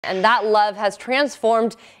And that love has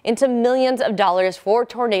transformed into millions of dollars for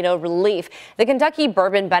tornado relief. The Kentucky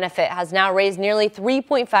Bourbon Benefit has now raised nearly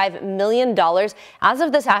 $3.5 million as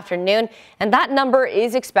of this afternoon, and that number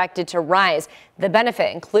is expected to rise. The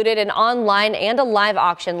benefit included an online and a live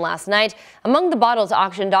auction last night. Among the bottles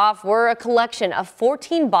auctioned off were a collection of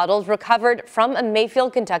 14 bottles recovered from a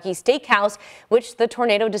Mayfield, Kentucky steakhouse, which the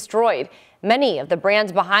tornado destroyed. Many of the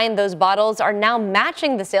brands behind those bottles are now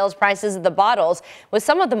matching the sales prices of the bottles, with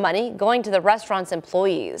some of the money going to the restaurant's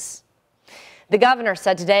employees. The governor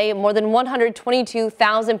said today more than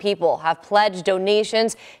 122,000 people have pledged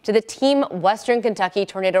donations to the Team Western Kentucky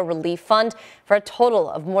Tornado Relief Fund for a total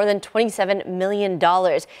of more than $27 million.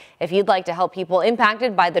 If you'd like to help people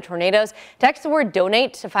impacted by the tornadoes, text the word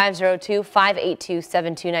donate to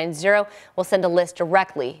 502-582-7290. We'll send a list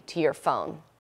directly to your phone.